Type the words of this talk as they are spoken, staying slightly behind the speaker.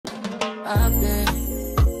I've been.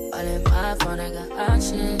 All in my phone, I got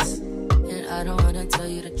options. And I don't wanna tell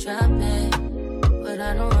you to drop it, but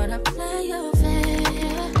I don't wanna play your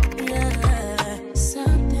fair. Yeah,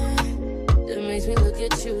 something that makes me look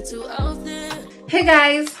at you too often. Hey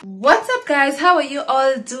guys, what's up guys? How are you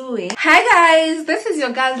all doing? Hi guys, this is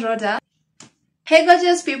your girl Rhoda. Hey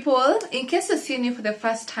gorgeous people, in case you're seeing me for the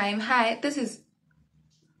first time, hi, this is,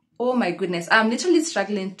 oh my goodness, I'm literally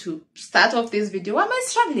struggling to start off this video. Why am I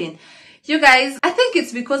struggling? You guys, I think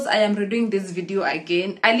it's because I am redoing this video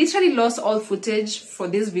again. I literally lost all footage for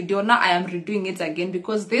this video. Now I am redoing it again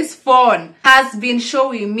because this phone has been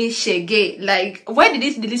showing me shege. Like, why did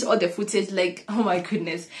it delete all the footage? Like, oh my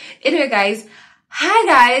goodness. Anyway guys, hi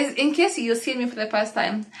guys, in case you're seeing me for the first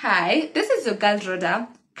time, hi, this is your girl Rhoda.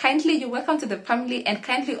 Kindly, you're welcome to the family, and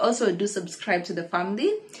kindly also do subscribe to the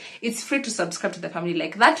family. It's free to subscribe to the family,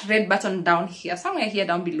 like that red button down here, somewhere here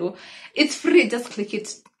down below. It's free, just click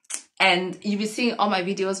it and you'll be seeing all my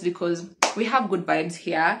videos because we have good vibes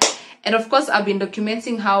here. And of course, I've been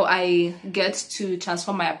documenting how I get to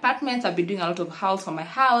transform my apartment. I've been doing a lot of hauls for my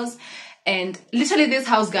house, and literally this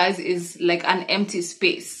house, guys, is like an empty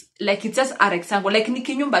space. Like, it's just a rectangle, like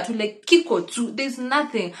nikinyumba tu, like kiko tu, there's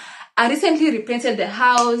nothing. I recently repainted the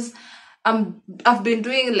house. I've been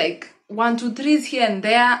doing like 1, 2, 3s here and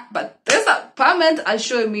there, but this apartment are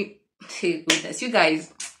showing me, hey goodness, you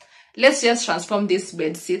guys, let's just transform this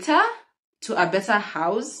bed sitter to a better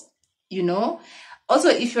house, you know. Also,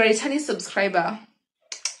 if you're a returning subscriber,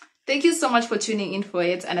 thank you so much for tuning in for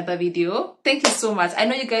yet another video. Thank you so much. I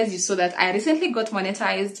know you guys, you saw that I recently got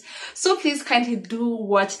monetized, so please kindly do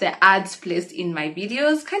watch the ads placed in my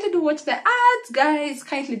videos. Kindly do watch the ads, guys.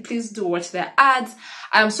 Kindly please do watch the ads.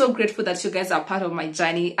 I am so grateful that you guys are part of my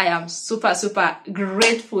journey. I am super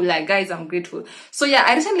grateful. Like, guys, I'm grateful. So yeah,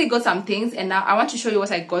 I recently got some things, and now I want to show you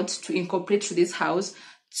what I got to incorporate to this house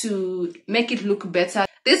to make it look better.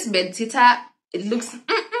 This bed sitter, it looks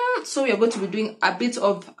so we are going to be doing a bit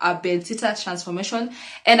of a bedsitter transformation,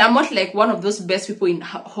 and I'm not like one of those best people in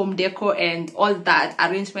home decor and all that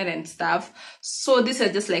arrangement and stuff. So these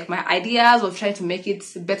are just like my ideas of trying to make it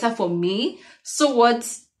better for me. So what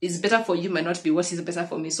is better for you might not be what is better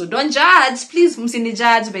for me, so don't judge, please. Msini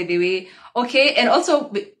judge, by the way, okay? And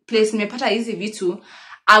also, please, nimepata easy vitu,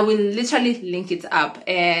 I will literally link it up.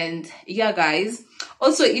 And yeah guys,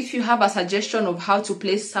 also if you have a suggestion of how to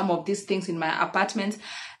place some of these things in my apartment,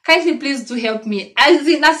 kindly please do help me, as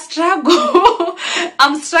in a struggle.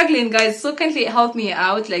 I'm struggling, guys, so kindly help me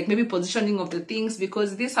out, like maybe positioning of the things,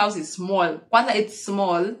 because this house is small. Once it's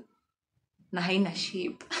small, na haina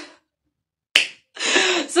shape.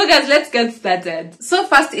 So guys, let's get started. So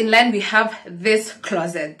first in line, we have this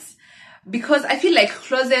closet, because I feel like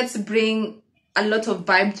closets bring a lot of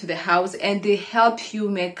vibe to the house, and they help you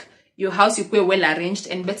make your house well arranged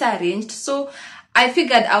and better arranged. So I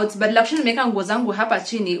figured out, but lakini meka nguo zangu hapa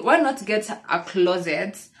chini, why not get a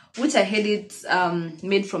closet, which I had it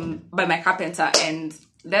made by my carpenter, and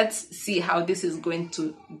let's see how this is going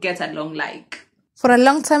to get along like. For a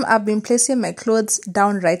long time, I've been placing my clothes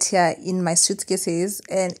down right here in my suitcases,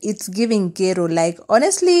 and it's giving ghetto. Like,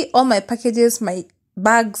 honestly, all my packages, my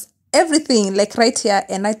bags, everything, like right here,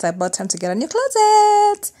 and it's about time to get a new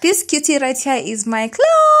closet. This kitty right here is my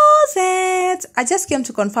closet. I just came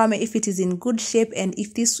to confirm if it is in good shape and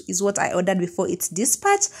if this is what I ordered before it's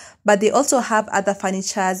dispatched. But they also have other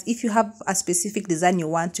furnitures. If you have a specific design you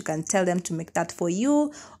want, you can tell them to make that for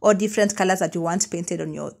you, or different colors that you want painted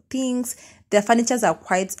on your things. Their furnitures are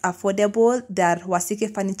quite affordable. They are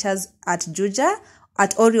Wasike furnitures at Juja,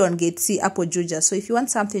 at Orion Gate C, Apple Juja. So if you want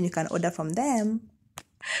something, you can order from them.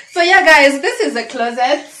 So yeah guys, this is a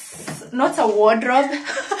closet, not a wardrobe.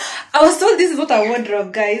 I was told this is not a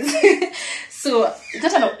wardrobe, guys. So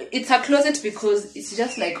it's a closet because it's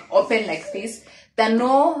just like open like this. There are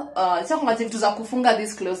no it's not massive to kufunga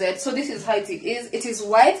this closet. So this is how it is. It is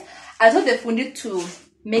white. I thought they wanted to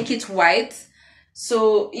make it white.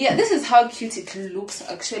 So yeah, this is how cute it looks.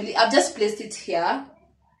 Actually, I've just placed it here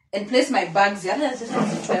and placed my bags here. Let's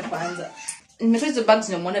just try kwanza. The bags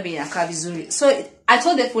so I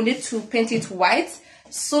told the wanted to paint it white.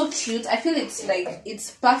 So cute. I feel it's like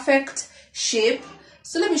it's perfect shape.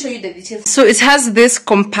 So let me show you the details. So it has this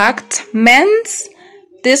compartments,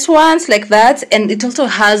 this one's like that, and it also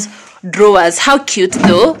has drawers. How cute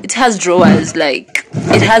though. It has drawers, like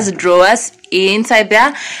it has drawers inside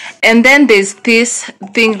there. And then there's this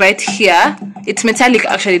thing right here. It's metallic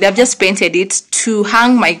actually. They've just painted it to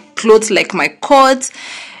hang my clothes, like my coats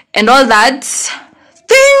and all that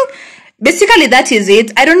thing. Basically that is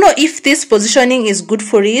it. I don't know if this positioning is good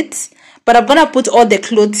for it, but I'm gonna put all the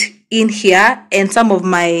clothes in here and some of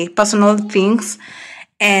my personal things,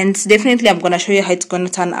 and definitely I'm gonna show you how it's gonna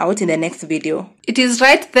turn out in the next video. It is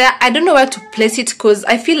right there. I don't know where to place it because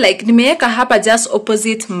I feel like nimeweka hapa just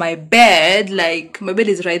opposite my bed. Like my bed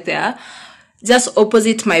is right there, just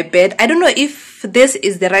opposite my bed. I don't know if this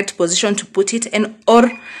is the right position to put it, and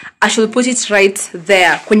or I should put it right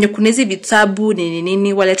there kwenye kunezi vitabu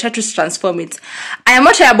nini while I try to transform it. I am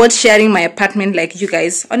not sure about sharing my apartment like you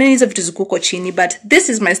guys. Oneniza vitu zikuko chini, but this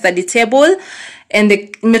is my study table and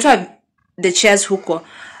the chairs huko.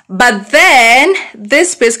 But then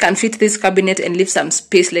this space can fit this cabinet and leave some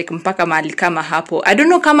space like mpaka mahali kama hapo. I don't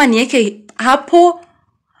know kama nieke hapo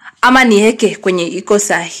ama nieke kwenye iko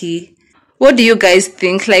sahi. What do you guys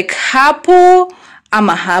think? Like hapo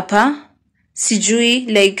ama hapa? Sijui,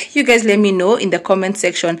 like you guys let me know in the comment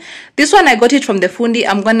section. This one I got it from the fundi.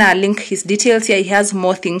 I'm gonna link his details here. He has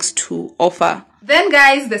more things to offer. Then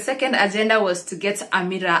guys, the second agenda was to get a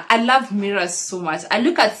mirror. I love mirrors so much. I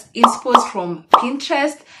look at inspos from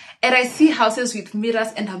Pinterest and I see houses with mirrors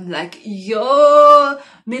and I'm like, yo,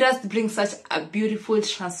 mirrors bring such a beautiful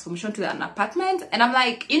transformation to an apartment. And I'm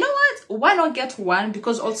like, you know what? Why not get one?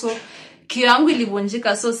 Because also kiwangu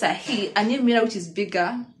ilivunjika, so sahi, a new mirror which is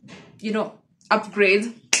bigger, you know,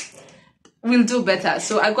 upgrade will do better.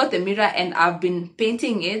 So I got the mirror and I've been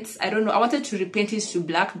painting it. I don't know, I wanted to repaint it to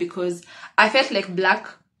black because I felt like black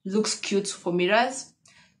looks cute for mirrors.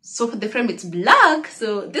 So for the frame it's black,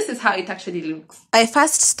 so this is how it actually looks. I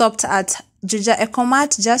first stopped at Juja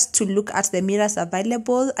Ecomat just to look at the mirrors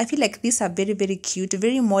available. I feel like these are very, very cute,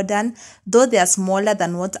 very modern, though they are smaller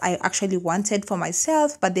than what I actually wanted for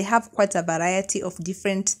myself, but they have quite a variety of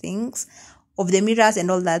different things of the mirrors and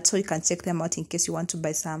all that, so you can check them out in case you want to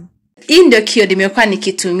buy some. Hii ndio kio nimekuwa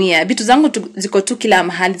nikitumia. Vitu zangu ziko tu kila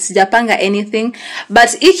mahali, sijapanga anything,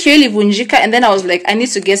 but hii kio ilivunjika and then I was like, I need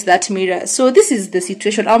to get that mirror. So this is the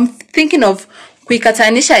situation. I'm thinking of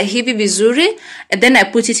kuikatanisha hivi vizuri and then I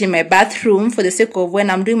put it in my bathroom for the sake of when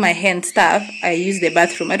I'm doing my hand stuff, I use the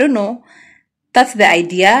bathroom. I don't know. That's the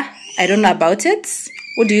idea. I don't know about it.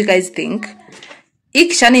 What do you guys think? Hii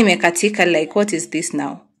kishani imekatika, like what is this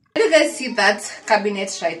now? Do you guys see that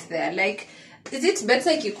cabinet right there? Like, is it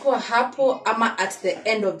better ikikuwa hapo ama at the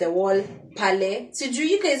end of the wall pale? So do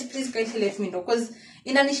you guys please kindly let me know because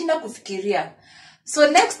inanishinda kufikiria.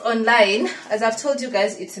 So next online, as I've told you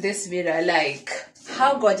guys, it's this mirror. Like,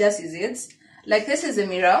 how gorgeous is it? Like, this is a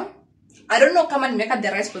mirror. I don't know kama nimeka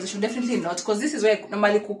the right position. Definitely not, because this is where I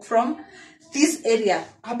normally cook from. This area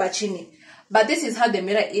hapa chini. But this is how the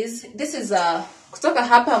mirror is. This is kutoka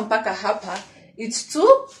hapa mpaka hapa. It's 2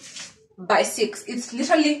 by 6. It's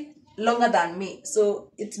literally longer than me, so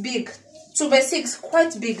it's big. 2 by 6,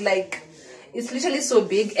 quite big. Like, it's literally so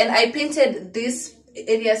big. And I painted these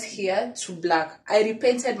areas here to black. I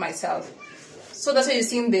repainted myself, so that's why you're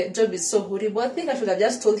seeing the job is so horrible. I think I should have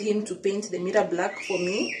just told him to paint the mirror black for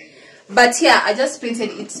me, but yeah, I just painted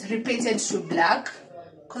it, repainted to black,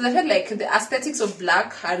 because I felt like the aesthetics of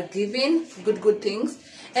black are giving good things.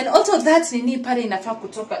 And also that nini pale inafaa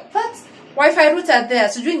kutoka, that Wi-Fi router there,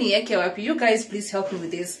 sijui niweke wapi. You guys please help me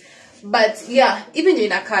with this. But yeah, even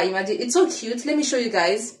in a car, imagine, it's so cute. Let me show you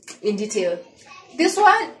guys in detail. This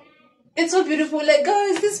one, it's so beautiful. Like,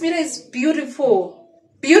 guys, this mirror is beautiful.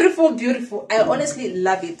 Beautiful. I honestly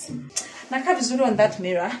love it. Naka vizuri on that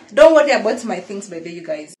mirror. Don't worry about my things by the way, you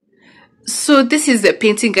guys. So this is the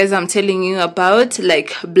painting, guys, I'm telling you about,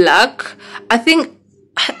 like black. I think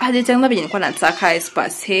haditanga vyenye nilikuwa nataka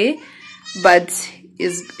espase, but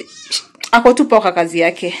is ako tu poka kazi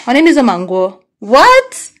yake. Waneni hizo mango.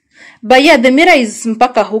 What? But yeah, the mirror is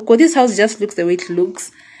mpaka huko. This house just looks the way it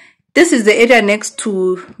looks. This is the area next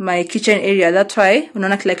to my kitchen area. That's why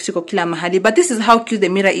unaona kila kitu kiko kila mahali. But this is how cute the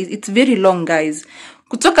mirror is. It's very long, guys.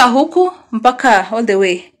 Kutoka huku mpaka all the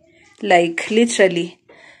way. Like literally.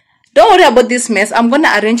 Don't worry about this mess. I'm going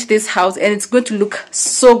to arrange this house and it's going to look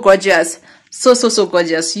so gorgeous. So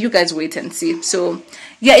gorgeous. You guys wait and see. So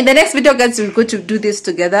yeah, in the next video, guys, we're going to do this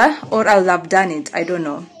together, or I'll have done it. I don't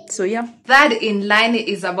know. So yeah, that in line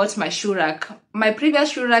is about my shoe rack. My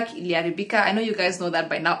previous shoe rack, iliharibika. I know you guys know that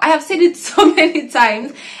by now. I have said it so many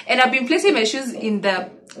times, and I've been placing my shoes in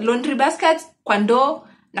the laundry basket, kwa ndoo,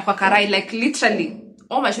 na kwa karai. Like literally,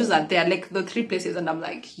 all my shoes are there, like the 3 places, and I'm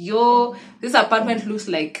like, yo, this apartment looks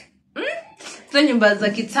like nyumba za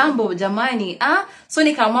kitambo jamani. So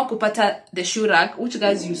nikaamua kupata the shoe rack, which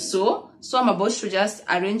guys you saw. So I'm about to just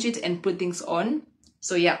arrange it and put things on.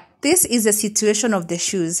 So yeah, this is the situation of the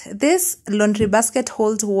shoes. This laundry basket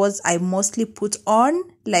holds what I mostly put on.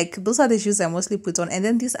 Like, those are the shoes I mostly put on. And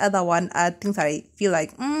then this other one are things that I feel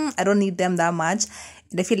like I don't need them that much,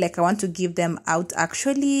 and I feel like I want to give them out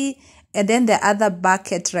actually. And then the other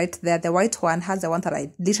bucket right there, the white one, has the one that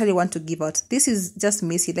I literally want to give out. This is just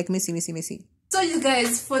messy, like messy. So you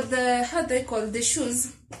guys, for the, how do I call the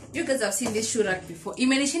shoes, you guys have seen this shoe rack before.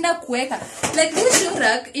 Imenishinda kuweka, like this shoe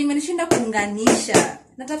rack, imenishinda kunganisha.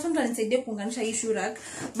 Natafuta mtu anisaidie kunganisha hii shoe rack.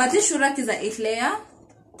 But this shoe rack is a 8 layer,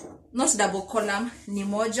 not double column, ni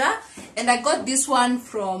moja. And I got this one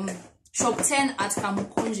from Shop 10 at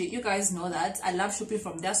Kamukunji. You guys know that. I love shopping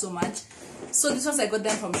from there so much. So this ones I got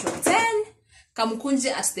them from Shop 10,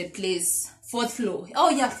 Kamukunji at the place. 4th floor. Oh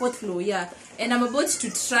yeah, 4th floor, yeah. And I'm about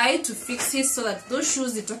to try to fix it so that those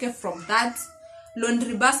shoes they took from that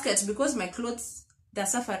laundry basket, because my clothes, they're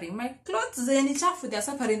suffering. My clothes, they're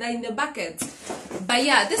suffering, they're in the bucket. But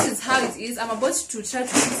yeah, this is how it is. I'm about to try to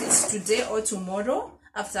fix it today or tomorrow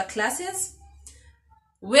after classes.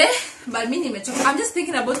 But I'm just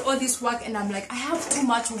thinking about all this work and I'm like, I have too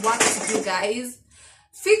much work to do, guys.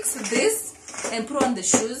 Fix this and put on the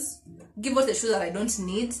shoes. Give out the shoes that I don't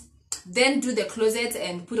need. Then do the closet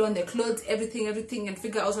and put on the clothes, everything, and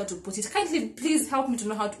figure out how to put it. Kindly, please help me to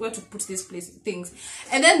know where to put these things.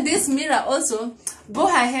 And then this mirror also, go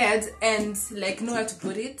ahead and like know where to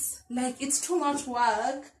put it. Like, it's too much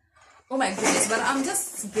work. Oh my goodness, but I'm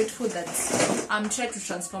just grateful that I'm trying to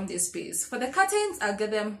transform this space. For the curtains, I'll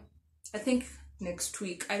get them, I think, next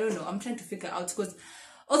week. I don't know. I'm trying to figure out, because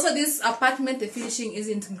also this apartment, the finishing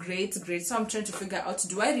isn't great. So I'm trying to figure out,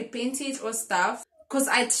 do I repaint it or stuff? Because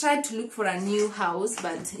I tried to look for a new house,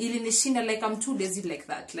 but ilinishinda, like I'm too lazy like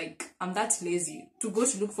that. Like, I'm that lazy to go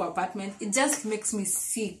to look for apartment. It just makes me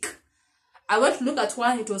sick. I went to look at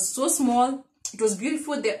one, it was so small. It was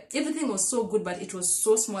beautiful. Everything was so good, but it was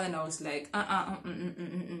so small, and I was like,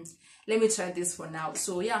 let me try this for now.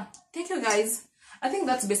 So yeah, thank you guys. I think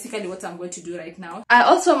that's basically what I'm going to do right now. I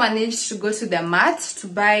also managed to go to the mart to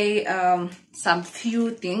buy some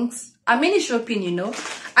few things. I'm mini shopping, you know.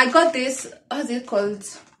 I got this, what's it called?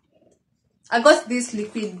 I got this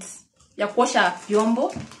liquid ya kuosha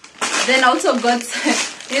vyombo. Then I also got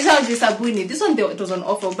this one, this sabuni. This one it was on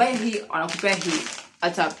offer. Buy here or compare here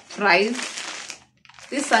at a price.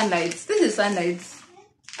 This sunlights. This is sunlights.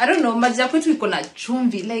 I don't know. Maji kwetu iko na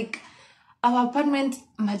chumvi. Like, our apartment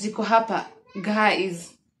majiko hapa, guys,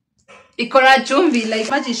 iko na chumvi. Like,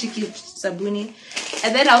 maji shiki sabuni.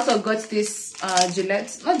 And then I also got this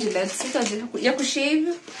Gillette. Not Gillette. It was ya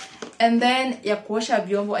kushave. And then ya kuosha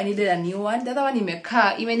vyombo. I needed a new one. The other one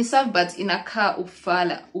imeniserve, but inakaa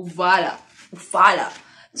ufala.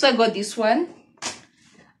 So I got this one.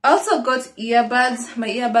 I also got earbuds. My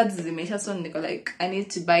earbuds zimeisha, so niko like, I need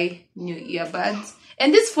to buy new earbuds.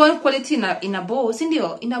 And this phone quality in a bow,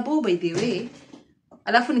 sindio, in a bow, by the way.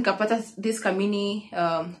 Alafu nikapata this Kamini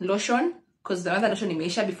lotion, because the other lotion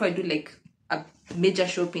imeisha before I do like a major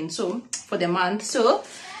shopping, so for the month. So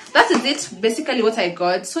that is it, basically what I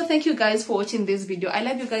got. So thank you guys for watching this video. I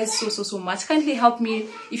love you guys so much. Kindly help me,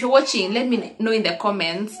 if you're watching, let me know in the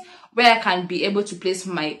comments where I can be able to place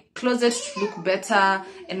my closet to look better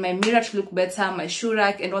and my mirror to look better, my shoe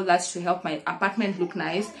rack and all that to help my apartment look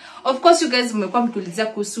nice. Of course, you guys mmekuwa mkiulizia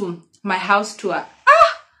kuhusu my house tour.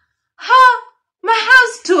 My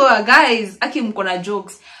house tour, guys. Aki mko na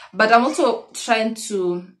jokes. But I'm also trying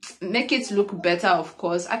to make it look better, of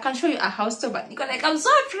course. I can show you a house tour, but you're like, I'm so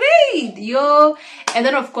afraid, yo. And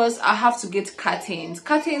then, of course, I have to get curtains.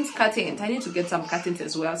 I need to get some curtains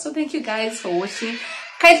as well. So thank you guys for watching.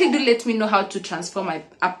 Kindly do let me know how to transform my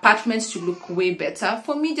apartment to look way better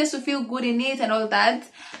for me, just to feel good in it and all that.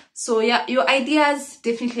 So yeah, your ideas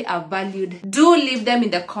definitely are valued. Do leave them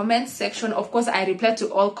in the comment section. Of course, I reply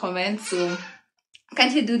to all comments, so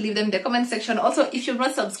kindly do leave them in the comment section. Also, if you've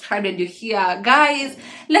not subscribed and you're here, guys,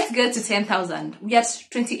 let's get to 10,000. We are at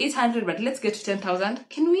 2,800, but let's get to 10,000.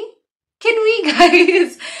 Can we,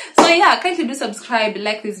 guys? So yeah, kindly do subscribe,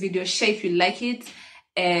 like this video, share if you like it.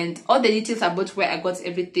 And all the details about where I got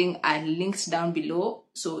everything are linked down below.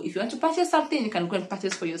 So if you want to purchase something, you can go and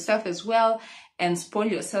purchase for yourself as well and spoil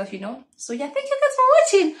yourself, you know. So yeah, thank you guys for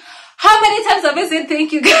watching. How many times have I said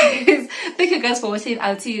thank you guys? Thank you guys for watching.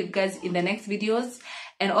 I'll see you guys in the next videos.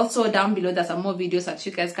 And also down below, there's some more videos that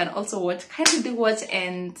you guys can also watch. Kindly do watch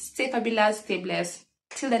and stay fabulous, stay blessed.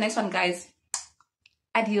 Till the next one, guys.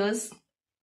 Adios.